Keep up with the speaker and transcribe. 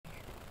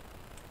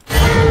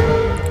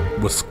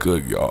What's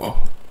good,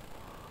 y'all?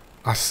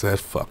 I said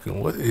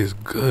fucking what is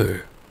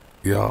good,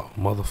 y'all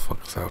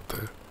motherfuckers out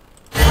there.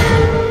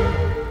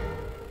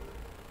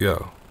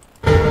 Yo.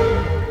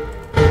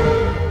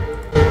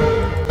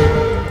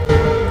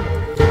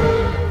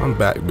 I'm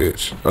back,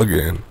 bitch.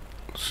 Again.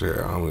 Shit,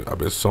 I've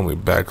been so many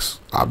backs.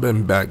 I've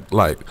been back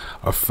like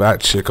a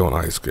fat chick on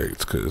ice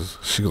skates, cause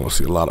she gonna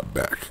see a lot of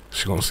back.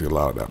 She gonna see a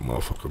lot of that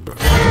motherfucker back.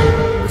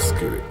 Let's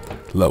get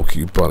it.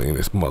 Low-key bunny in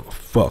this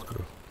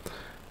motherfucker.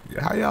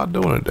 Yeah, how y'all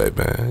doing today,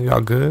 man?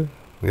 Y'all good?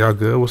 Y'all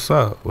good? What's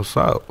up? What's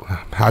up?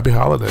 Happy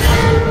holidays.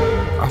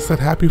 I said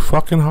happy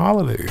fucking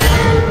holidays.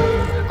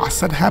 I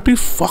said happy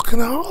fucking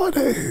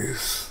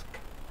holidays.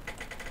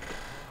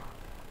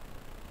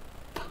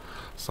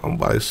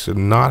 Somebody should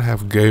not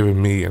have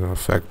given me an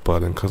effect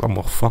button, because I'm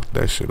gonna fuck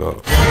that shit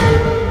up.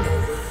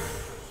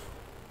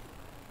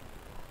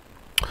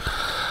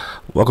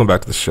 Welcome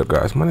back to the show,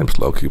 guys. My name is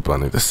Low-key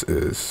Bunny. This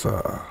is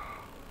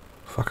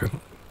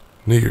fucking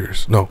New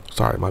Year's. No,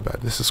 sorry, my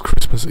bad. This is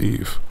Christmas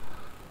Eve.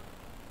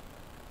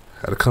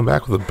 Had to come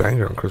back with a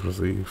banger on Christmas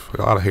Eve. Like,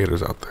 a lot of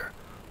haters out there.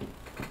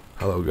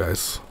 Hello,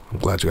 guys. I'm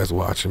glad you guys are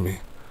watching me.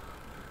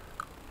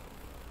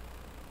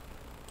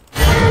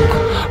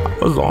 I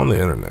was on the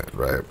internet,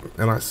 right?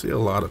 And I see a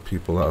lot of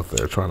people out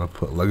there trying to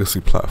put legacy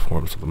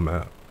platforms to the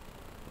map.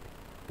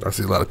 I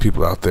see a lot of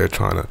people out there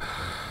trying to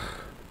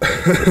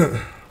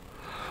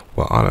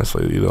well,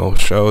 honestly, you know,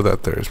 show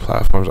that there's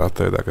platforms out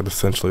there that could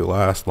essentially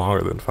last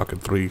longer than fucking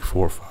 3,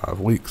 4, 5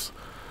 weeks.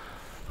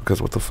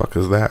 Because what the fuck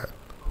is that?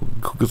 Who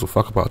gives a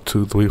fuck about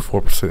 2, 3,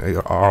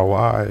 4%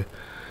 ROI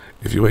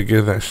if you ain't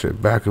getting that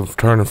shit back and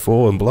turning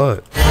full in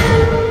blood?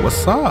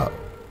 What's up?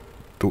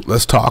 Dude,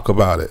 let's talk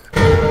about it.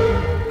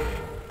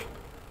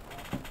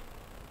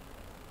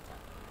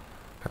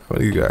 How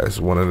many of you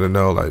guys wanted to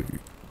know, like,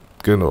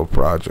 get into a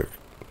project?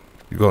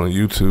 You go on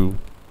YouTube,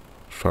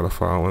 try to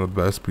find one of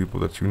the best people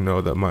that you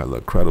know that might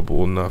look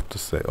credible enough to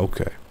say,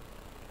 okay,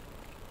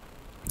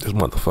 this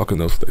motherfucker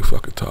knows what they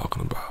fucking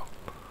talking about.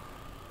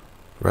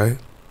 Right?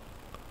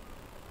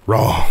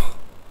 Wrong.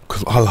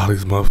 Because a lot of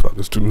these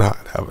motherfuckers do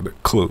not have a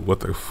clue what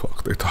the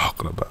fuck they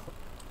talking about.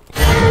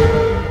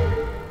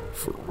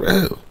 For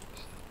real.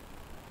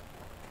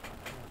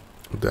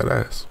 I'm dead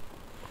ass.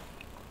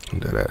 I'm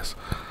dead ass.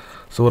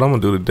 So what I'm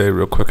gonna do today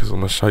real quick is I'm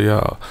gonna show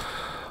y'all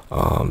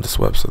this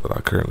website that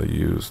I currently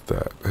use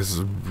that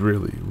is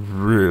really,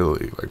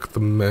 really like the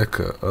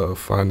mecca of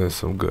finding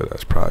some good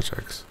ass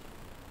projects.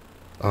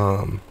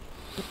 Now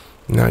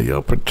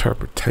your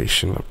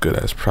interpretation of good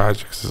ass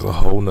projects is a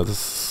whole nother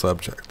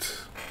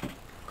subject.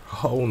 A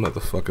whole nother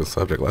fucking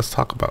subject. Let's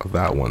talk about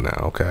that one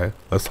now, okay?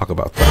 Let's talk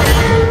about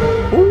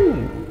that one.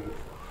 Ooh.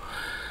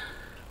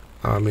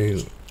 I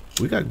mean,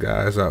 we got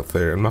guys out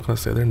there, I'm not gonna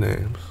say their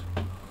names.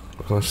 I'm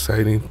not gonna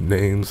say any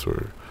names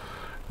or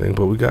thing,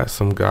 but we got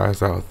some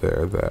guys out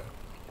there that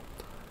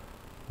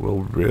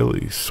will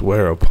really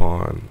swear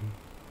upon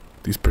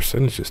these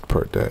percentages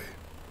per day.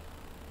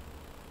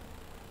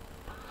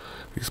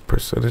 These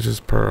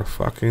percentages per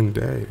fucking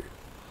day.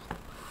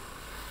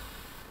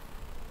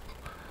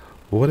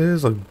 What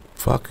is a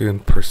fucking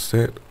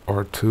percent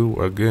or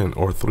 2 again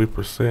or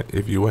 3%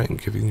 if you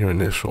ain't getting your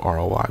initial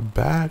ROI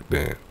back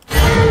then?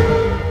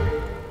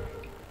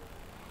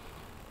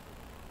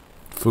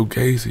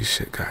 Fugazi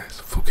shit,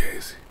 guys.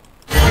 Fugazi.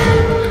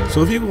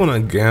 So if you're gonna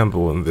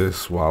gamble in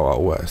this Wild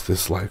Wild West,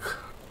 this like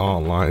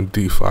online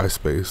DeFi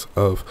space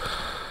of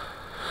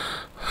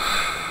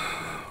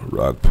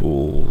rug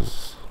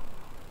pools,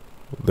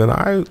 then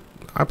I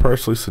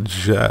personally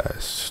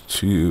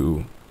suggest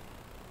you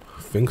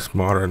think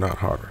smarter, not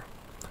harder,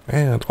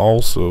 and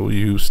also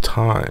use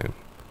time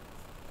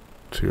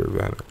to your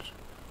advantage.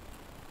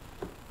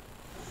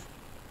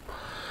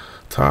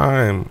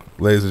 Time,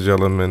 ladies and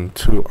gentlemen,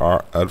 to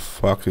our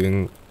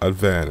fucking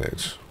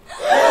advantage.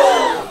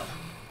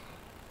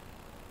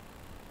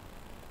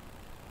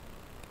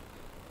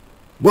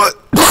 What?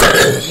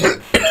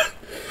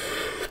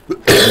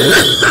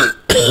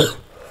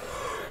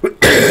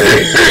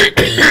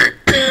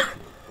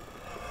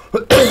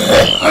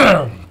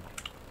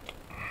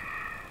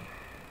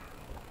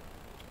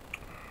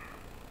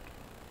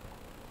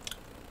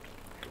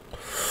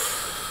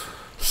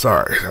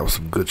 Sorry, that was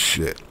some good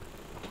shit.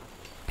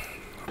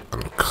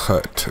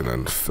 Uncut and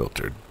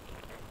unfiltered.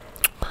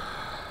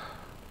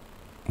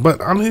 But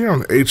I'm here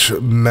on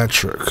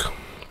H-Metric.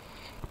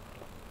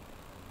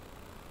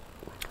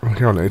 I'm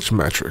here on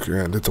H-Metric,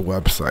 and it's a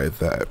website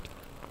that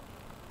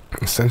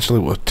essentially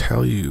will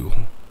tell you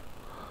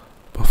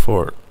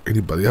before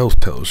anybody else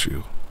tells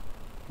you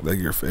that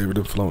your favorite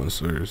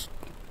influencers,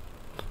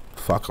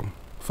 fuck them,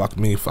 fuck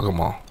me, fuck them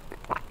all.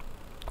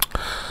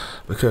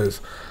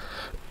 Because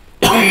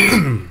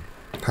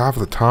half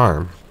the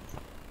time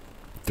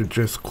they're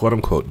just quote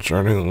unquote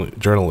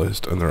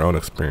journalists and their own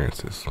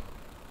experiences.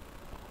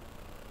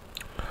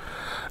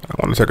 I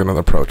want to take another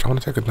approach. I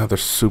want to take another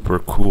super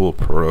cool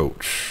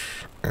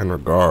approach in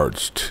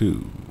regards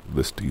to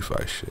this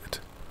DeFi shit.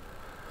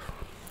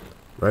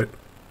 Right?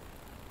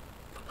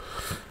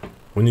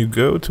 When you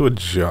go to a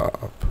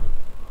job,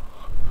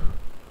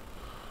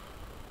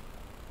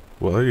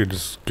 Well, you're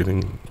just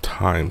getting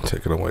time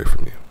taken away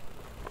from you.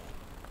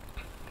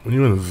 When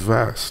you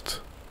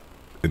invest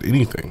in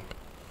anything,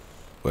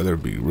 whether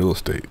it be real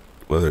estate,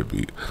 whether it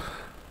be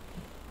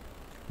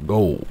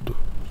gold,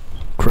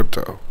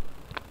 crypto,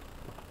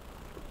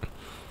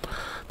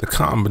 the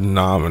common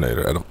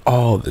denominator out of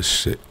all this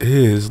shit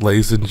is,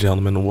 ladies and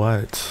gentlemen,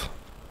 what?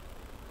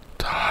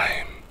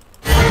 Time.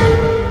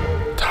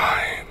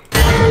 Time.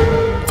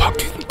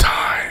 Fucking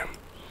time.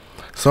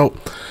 So,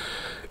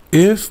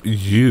 if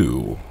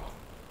you,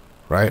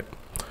 right,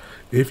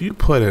 if you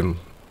put in,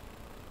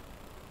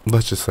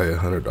 let's just say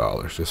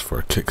 $100 just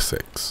for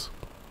kick-sakes,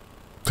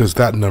 because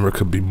that number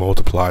could be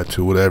multiplied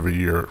to whatever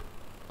you're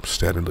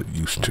steadily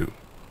used to,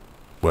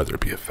 whether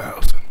it be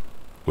 1,000,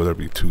 whether it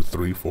be 2,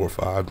 3, 4,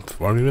 5,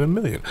 or even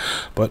 1,000,000.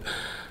 But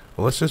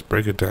let's just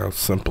break it down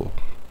simple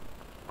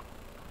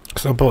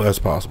as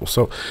possible.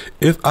 So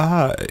if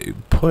I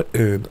put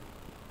in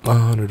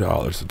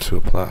 $100 into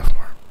a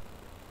platform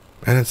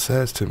and it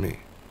says to me,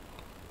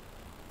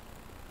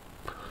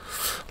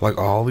 like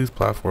all these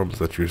platforms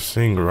that you're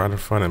seeing right in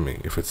front of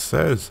me, if it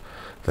says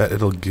that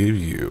it'll give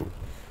you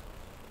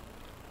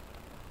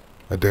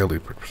a daily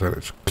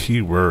percentage,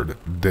 keyword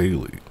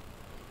daily,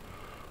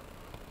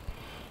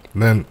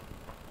 then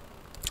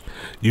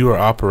you are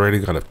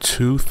operating out of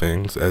two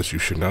things, as you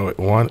should know it.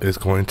 One is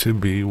going to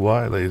be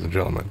what, ladies and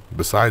gentlemen,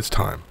 besides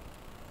time?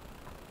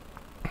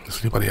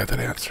 Does anybody have that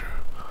answer?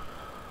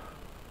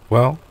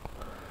 Well,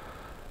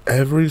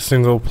 every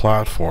single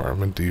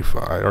platform in DeFi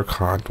or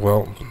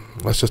well,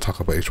 let's just talk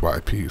about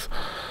HYPs.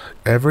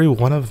 Every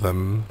one of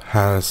them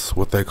has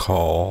what they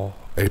call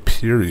a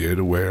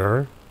period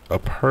where a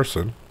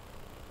person,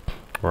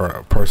 or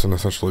a person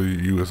essentially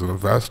you as an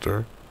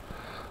investor,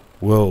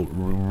 will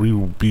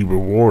be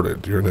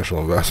rewarded your initial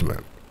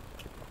investment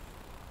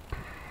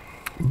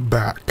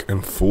back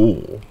in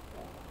full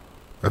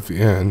at the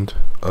end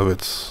of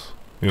its,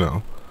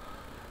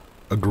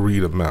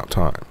 agreed amount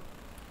time.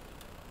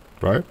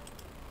 Right?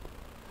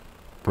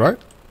 Right?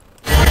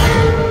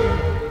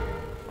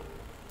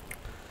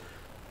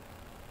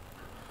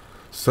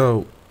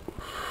 So,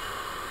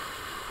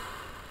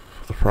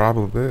 the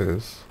problem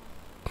is,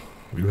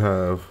 you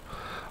have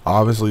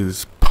obviously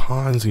these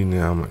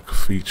Ponzi-nomic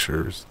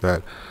features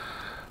that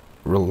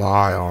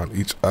rely on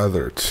each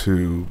other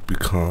to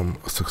become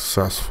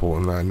successful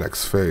in that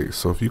next phase.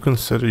 So if you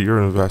consider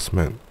your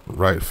investment,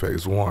 right,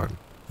 phase one,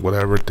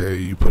 whatever day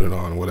you put it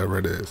on, whatever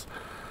it is,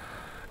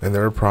 and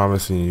they're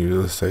promising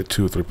you, let's say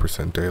 2 or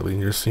 3% daily,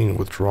 and you're seeing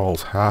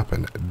withdrawals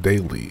happen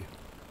daily,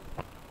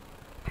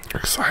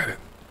 you're excited.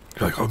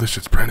 You're like, oh, this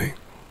shit's printing.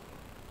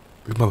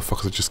 These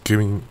motherfuckers are just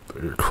giving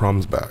your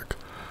crumbs back,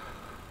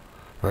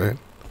 right?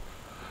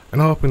 And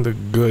hoping to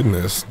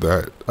goodness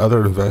that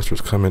other investors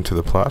come into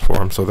the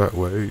platform so that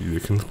way you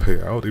can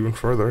pay out even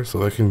further, so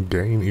they can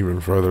gain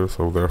even further,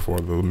 so therefore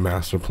the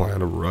master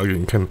plan of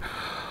rugging can,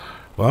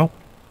 well,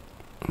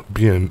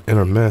 be in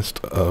a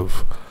midst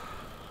of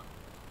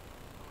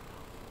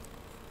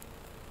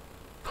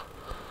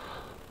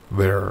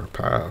their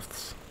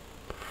paths.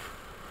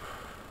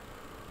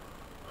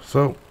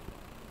 So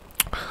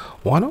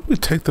why don't we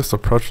take this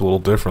approach a little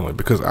differently?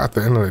 Because at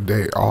the end of the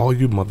day, all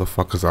you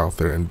motherfuckers out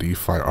there in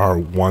DeFi are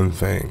one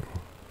thing.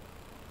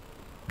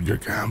 You're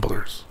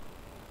gamblers.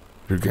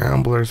 You're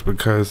gamblers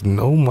because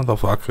no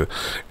motherfucker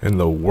in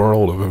the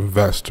world of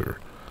investor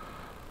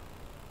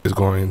is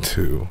going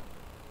to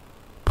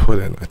put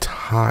in a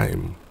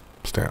time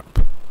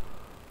stamp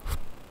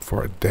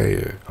for a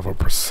day of a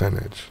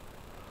percentage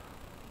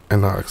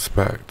and not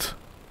expect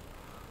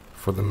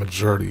for the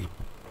majority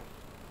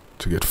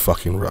to get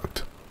fucking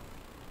rugged.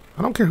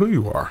 I don't care who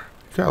you are.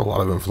 You got a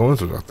lot of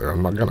influencers out there.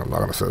 I'm not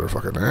gonna say their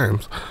fucking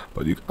names,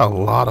 but you got a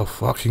lot of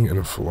fucking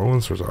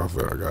influencers out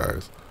there,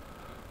 guys,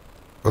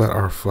 that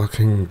are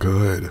fucking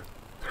good.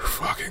 They're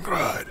fucking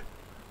good.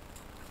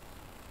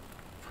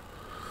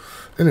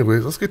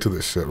 Anyways, let's get to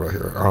this shit right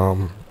here.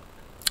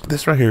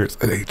 This right here is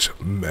an H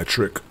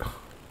metric.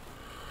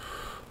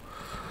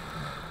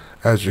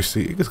 As you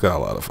see, it's got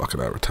a lot of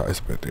fucking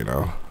advertisement,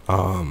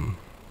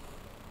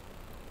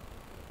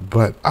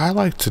 But I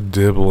like to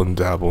dibble and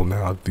dabble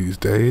now these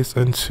days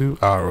into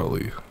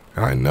hourly.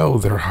 And I know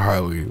they're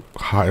highly,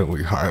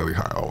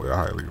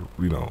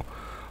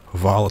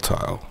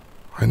 volatile.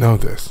 I know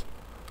this.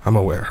 I'm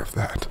aware of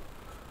that.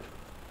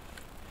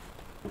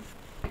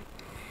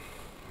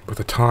 But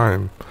the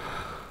time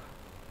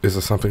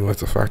is something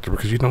that's a factor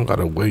because you don't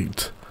gotta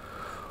wait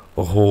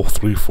a whole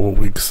 3-4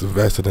 weeks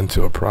invested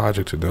into a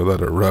project to know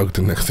that it rugged,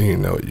 and next thing you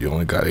know, you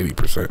only got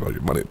 80% of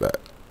your money back.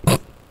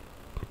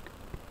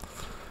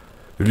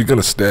 If you're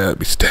gonna stab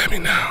me, stab me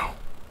now.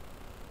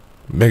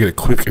 Make it a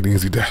quick and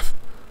easy death.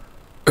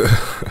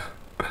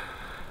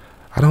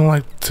 I don't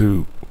like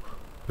to.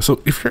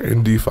 So if you're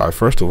in DeFi,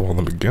 first of all,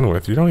 to begin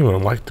with, you don't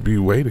even like to be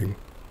waiting.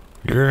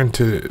 You're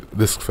into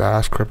this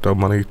fast crypto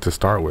money to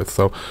start with,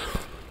 so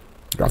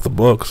you're off the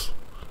books.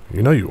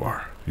 You know you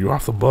are. You're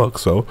off the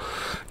books, so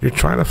you're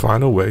trying to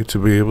find a way to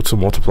be able to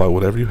multiply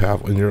whatever you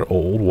have in your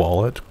old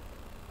wallet,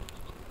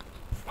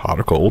 hot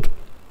or cold.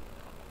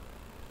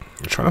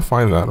 You're trying to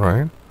find that,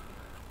 right?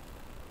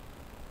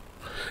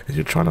 And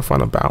you're trying to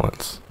find a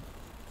balance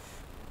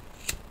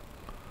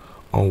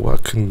on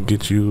what can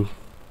get you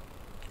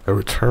a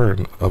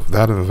return of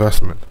that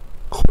investment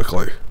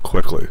quickly.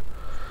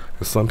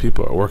 And some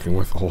people are working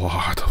with a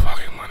lot of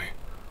fucking money.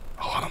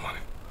 A lot of money.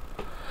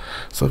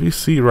 So if you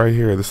see right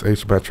here, this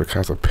H metric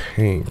has a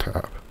paying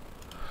tab.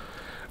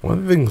 One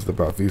of the things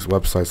about these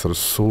websites that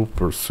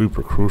are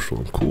super crucial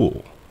and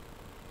cool,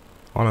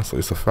 honestly,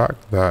 it's the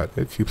fact that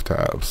it keeps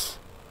tabs.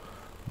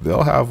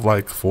 They'll have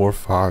like 4,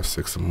 5,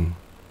 6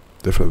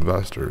 different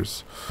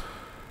investors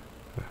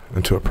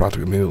into a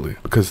project immediately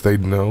because they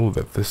know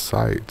that this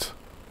site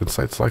and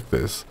sites like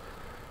this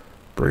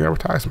bring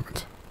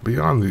advertisement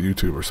beyond the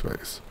YouTuber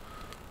space.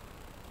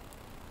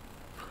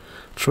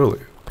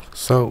 Truly.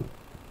 So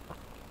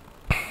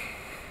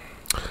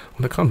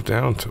when it comes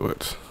down to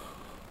it,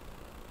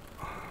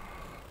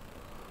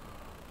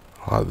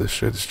 a lot of this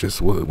shit is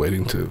just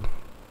waiting to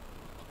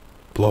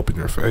blow up in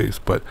your face.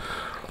 But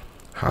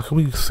how can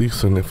we see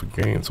significant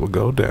gains? We'll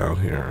go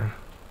down here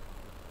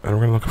and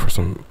we're gonna look for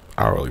some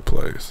hourly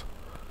plays.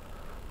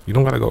 You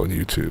don't gotta go on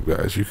YouTube,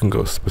 guys. You can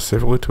go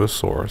specifically to a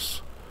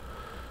source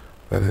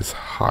that has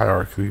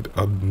hierarchied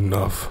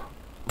enough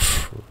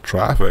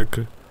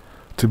traffic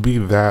to be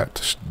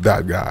that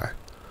guy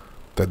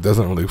that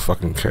doesn't really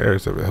fucking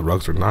cares if it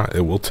rugs or not.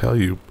 It will tell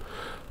you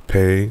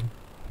pay,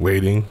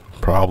 waiting,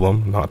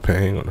 problem, not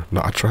paying, or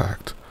not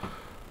tracked.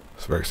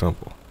 It's very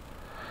simple.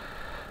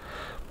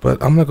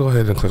 But I'm gonna go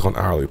ahead and click on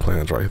hourly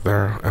plans right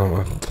there, and I'm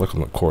gonna click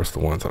on, of course, the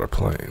ones that are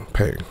paying.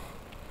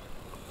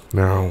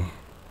 Now,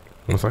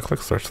 once I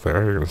click search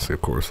there, you're gonna see,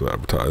 of course, the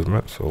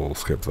advertisement. So we'll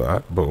skip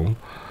that. Boom.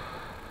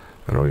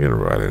 And we're getting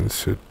right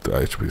into the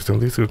HYPs.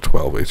 And these are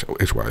 12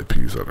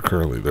 HYPs that are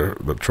currently they're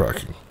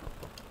tracking.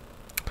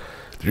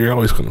 You're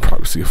always going to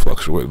probably see a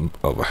fluctuation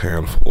of a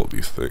handful of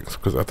these things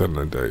because at the end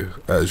of the day,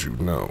 as you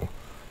know,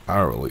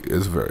 hourly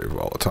is very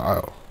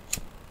volatile.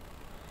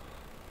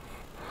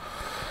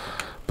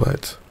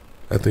 But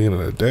at the end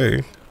of the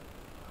day,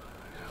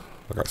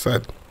 like I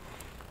said,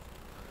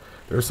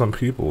 there's some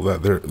people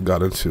that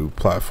got into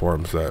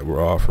platforms that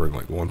were offering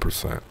like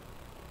 1%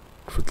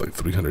 for like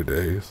 300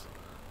 days.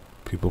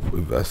 People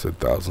invested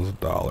thousands of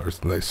dollars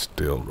and they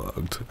still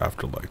rugged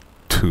after like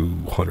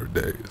 200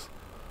 days.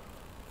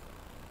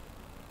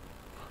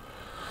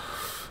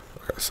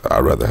 So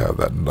I'd rather have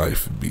that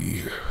knife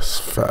be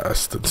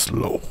fast and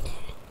slow.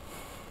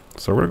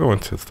 So we're going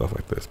to stuff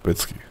like this.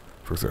 Bitsky,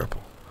 for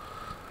example.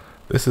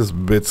 This is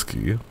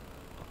Bitsky.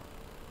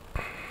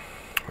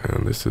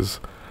 And this is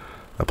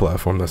a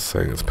platform that's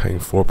saying it's paying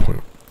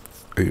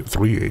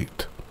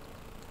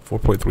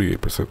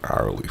 4.38%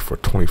 hourly for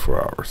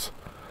 24 hours.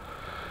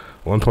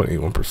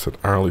 1.81%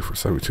 hourly for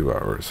 72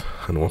 hours.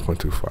 And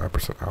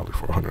 1.25% hourly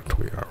for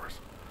 120 hours.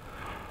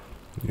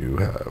 You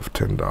have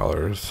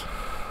 $10.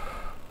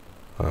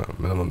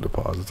 Minimum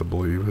deposits, I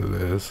believe it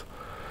is.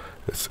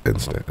 It's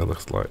instant, it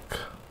looks like.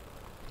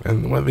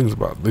 And one of the things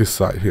about this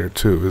site here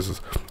too is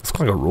it's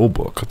kind of like a rule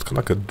book. It's kind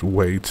of like a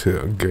way to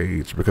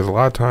engage because a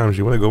lot of times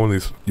you want to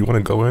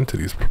go into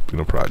these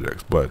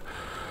projects, but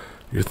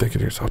you're thinking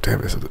to yourself,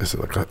 damn, is it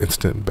like an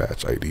instant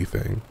batch ID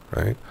thing,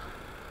 right?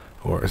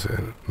 Or is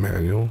it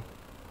manual,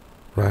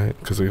 right?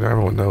 Because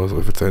everyone knows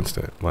if it's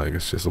instant, like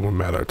it's just a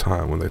matter of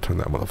time when they turn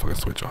that motherfucking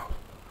switch off.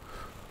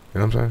 You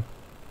know what I'm saying?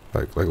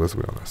 Like let's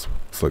be honest.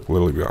 It's like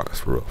literally be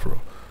honest, for real.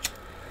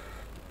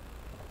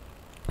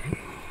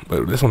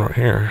 But this one right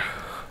here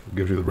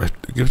gives you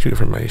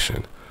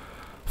information.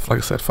 Like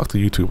I said, fuck the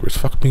YouTubers,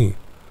 fuck me.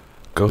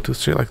 Go to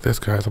shit like this,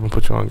 guys. I'm gonna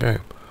put you on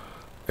game.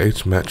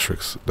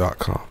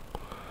 hmetrics.com.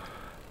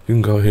 You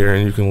can go here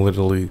and you can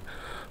literally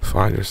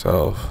find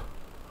yourself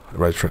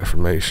right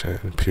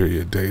information,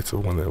 period, dates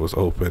of when it was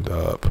opened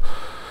up.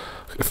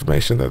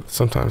 Information that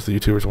sometimes the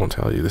YouTubers won't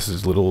tell you. This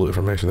is little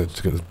information that's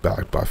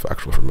backed by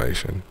factual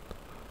information.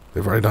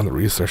 They've already done the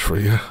research for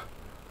you.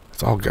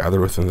 It's all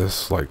gathered within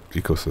this like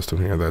ecosystem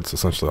here that's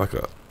essentially like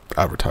a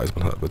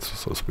advertisement hub,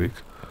 so to speak.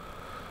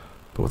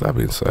 But with that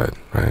being said,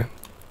 right,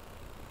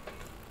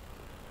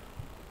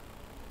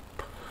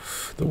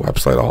 the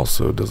website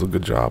also does a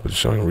good job in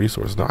showing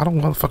resources. Now, I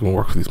don't want to fucking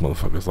work for these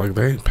motherfuckers. Like,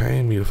 they ain't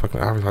paying me to fucking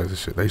advertise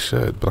this shit. They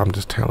should, but I'm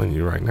just telling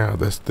you right now,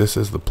 this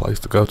is the place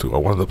to go to, or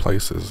one of the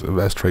places.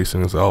 Invest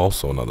Tracing is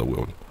also another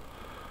one.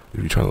 If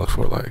you're trying to look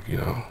for, like,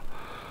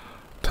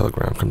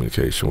 Telegram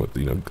communication with,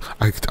 I'm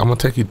gonna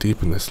take you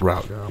deep in this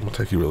route, yeah. I'm gonna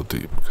take you real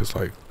deep, because,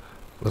 like,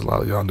 there's a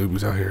lot of y'all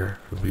newbies out here,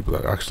 and people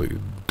that actually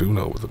do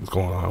know what's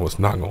going on, what's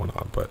not going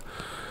on. But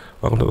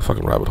welcome to the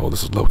fucking rabbit hole.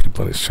 This is Loki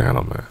Bunny's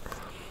channel, man.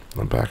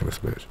 I'm back in this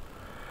bitch.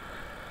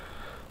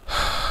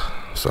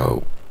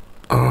 So,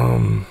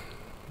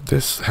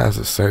 this has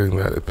a saying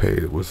that it paid.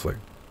 It was like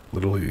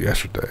literally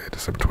yesterday,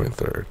 December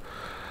 23rd.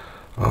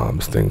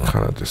 This thing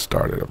kind of just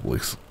started up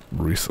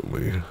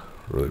recently,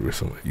 really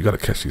recently. You got to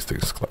catch these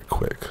things like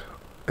quick.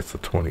 It's the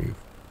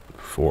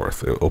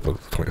 24th. It opened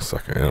the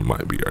 22nd, and it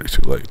might be already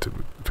too late to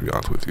be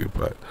honest with you.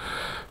 But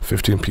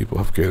 15 people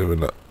have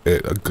given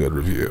it a good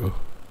review,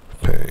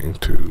 paying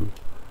to.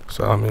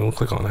 So I mean, we'll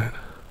click on that.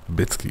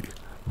 Bitsky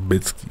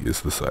is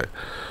the site.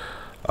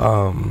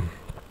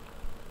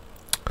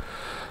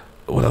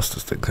 what else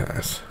this thing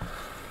has?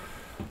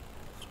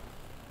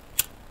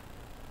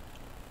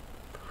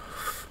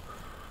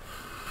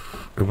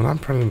 And when I'm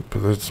trying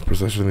to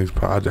position these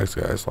projects,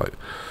 guys, like,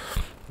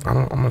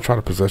 I'm gonna try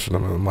to position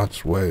them in a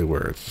much way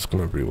where it's just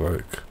gonna be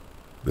like,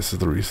 this is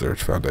the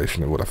research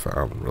foundation of what I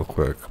found, real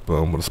quick.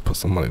 Boom, let's put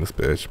some money in this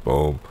bitch.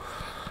 Boom,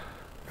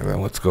 and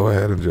then let's go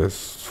ahead and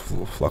just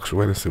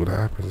fluctuate and see what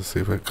happens and see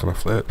if it kind of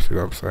flips. You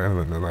know what I'm saying?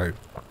 And then like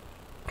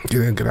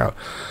get in, get out.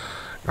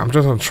 I'm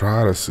just gonna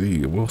try to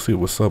see. We'll see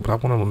what's up. But I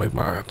want to make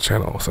my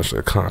channel essentially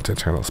a content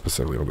channel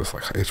specifically on this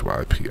like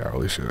HYP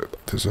hourly shit.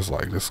 It's just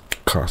like this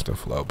constant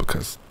flow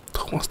because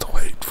who wants to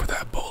wait for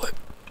that bullet?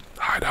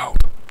 I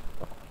don't.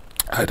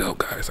 I don't,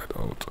 guys. I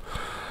don't.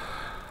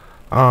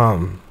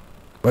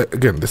 But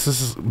again, this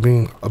is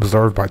being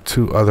observed by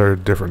 2 other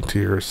different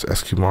tiers: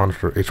 SQ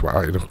Monitor,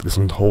 HYI, and this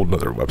is a whole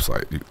nother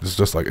website. It's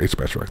just like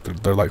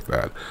HMetric. They're like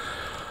that.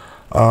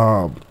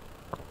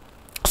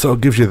 So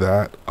it gives you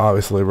that,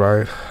 obviously,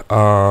 right?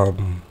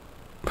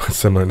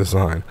 Similar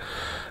design.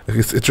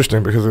 It's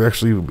interesting because it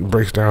actually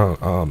breaks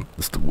down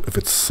if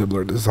it's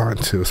similar design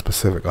to a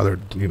specific other,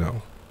 you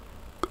know,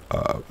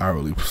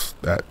 hourly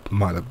that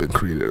might have been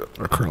created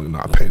or currently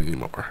not paid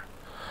anymore.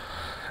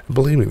 And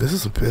believe me, this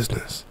is a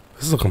business.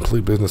 This is a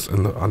complete business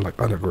in the like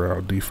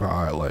underground DeFi,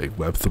 like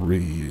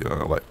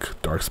Web3,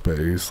 like dark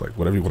space, like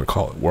whatever you want to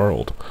call it,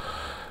 world.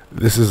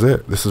 This is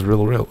it. This is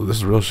real. This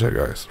is real shit,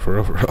 guys. For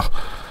real, for real.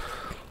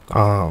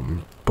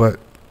 But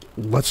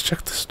let's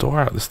check the store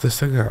out. This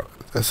thing out.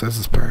 That says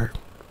it's packed.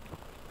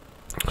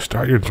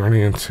 Start your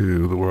journey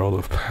into the world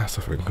of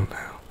passive income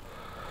now.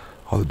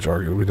 All the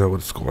jargon. We know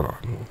what's going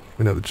on.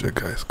 We know the jig,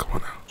 guys. Come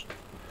on now.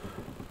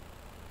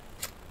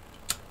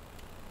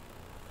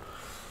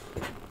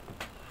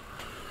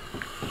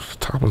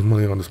 Time is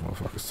money on this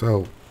motherfucker.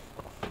 So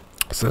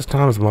it says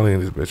time is money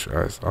in this bitch,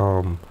 guys.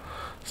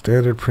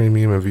 Standard,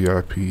 premium, and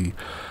VIP. You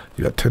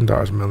got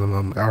 $10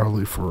 minimum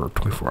hourly for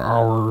 24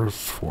 hours,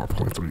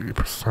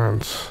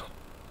 4.38%.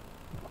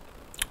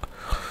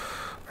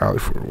 Hourly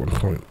for 1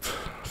 point.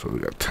 So we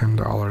got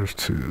 $10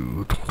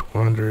 to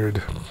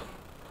 200.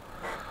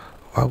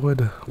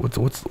 What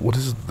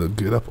is the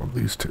get up on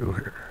these two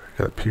here? You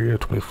got a period of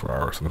 24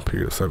 hours and a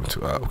period of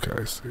 72 hours. Okay,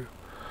 I see.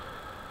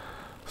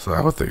 So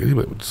I would think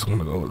anybody would just want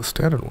to go with the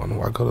standard one.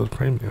 Why go to the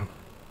premium?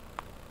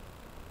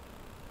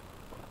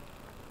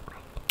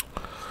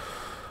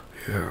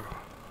 Yeah.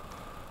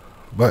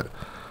 But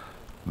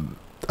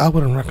I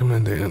wouldn't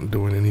recommend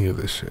doing any of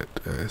this shit,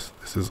 guys.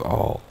 This is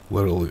all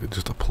literally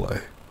just a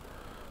play.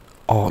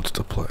 All just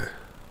a play.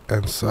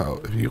 And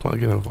so if you want to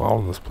get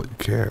involved in this play, you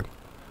can.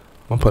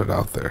 I'm gonna put it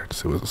out there to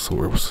see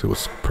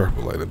what's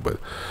percolated. But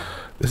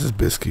this is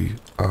Bitsky.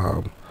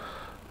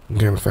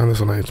 Again, I found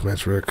this on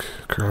HMetric.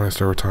 Current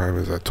server time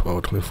is at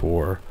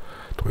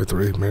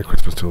 12:24:23. Merry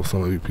Christmas to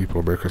some of you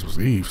people. Merry Christmas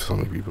Eve to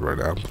some of you people right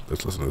now.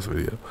 Let's listen to this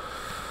video.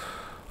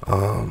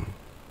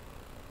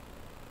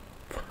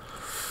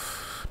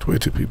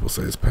 22 people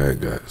say it's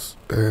paid, guys.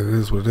 And it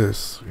is what it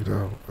is. You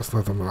know, that's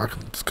nothing that I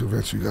can just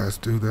convince you guys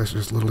to do. That's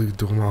just literally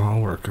doing my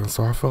homework. And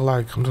so I feel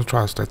like I'm just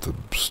trying to set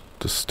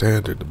the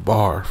standard, the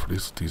bar for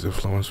these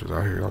influencers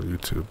out here on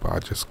YouTube by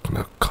just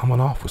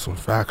coming off with some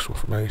factual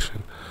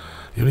information.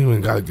 You don't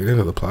even gotta get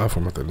into the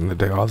platform at the end of the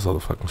day. All this other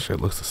fucking shit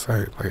looks the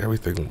same. Like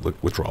everything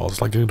withdrawals.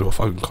 It's like getting into a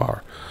fucking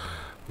car.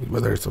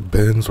 Whether it's a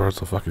Benz or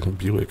it's a fucking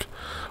Buick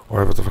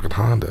or if it's a fucking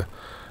Honda,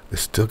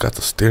 it's still got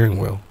the steering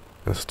wheel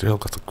and it's still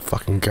got the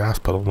fucking gas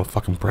pedal and the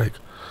fucking brake.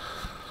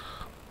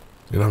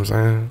 You know what I'm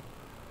saying?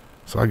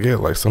 So I get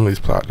like some of these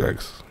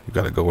projects, you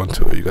gotta go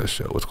into it, you gotta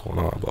show what's going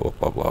on, blah blah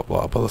blah blah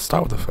blah. But let's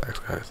start with the facts,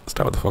 guys. Let's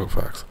start with the fucking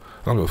facts.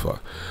 I don't give a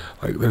fuck.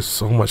 Like, there's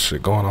so much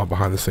shit going on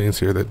behind the scenes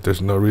here that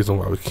there's no reason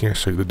why we can't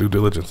show you the due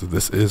diligence.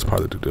 This is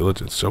part of the due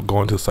diligence. So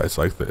going to sites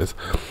like this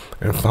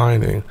and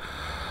finding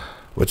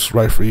what's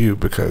right for you,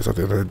 because at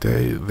the end of the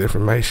day, the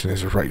information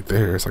is right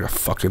there. It's like a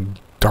fucking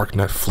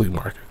darknet flea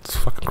market. It's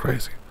fucking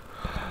crazy.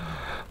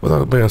 With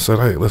that being said,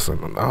 hey,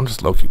 listen, I'm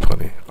just low-key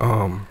punny.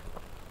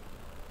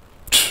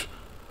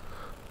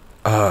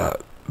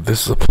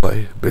 This is a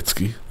play,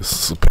 Bitsky. This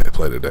is a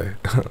play today.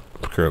 I'm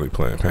currently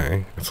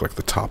playing. It's like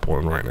the top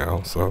one right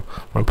now. So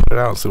I'm gonna put it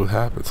out and see what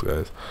happens,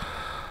 guys.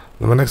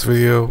 In my next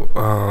video,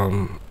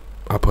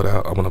 I put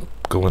out, I'm gonna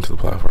go into the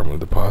platform, I'm gonna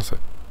deposit.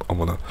 I'm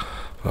gonna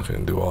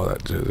fucking do all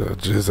that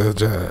jazz.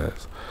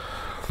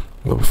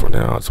 But before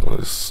now, I just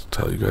want to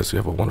tell you guys you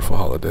have a wonderful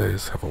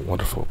holidays, have a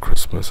wonderful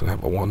Christmas, and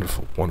have a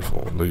wonderful,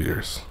 wonderful New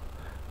Year's.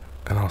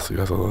 And I'll see you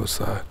guys on the other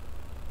side.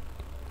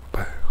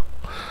 Bye.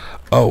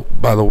 Oh,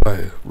 by the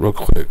way, real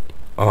quick,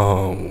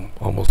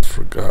 almost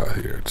forgot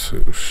here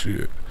too,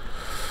 shit.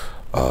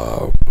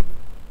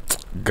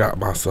 Got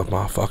myself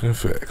my fucking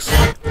fix.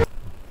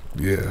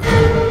 Yeah.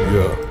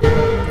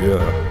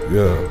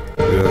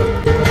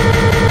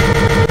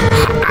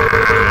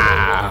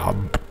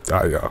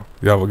 Alright,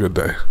 y'all have a good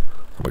day.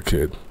 I'm a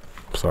kid.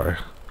 Sorry,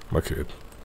 I'm a kid.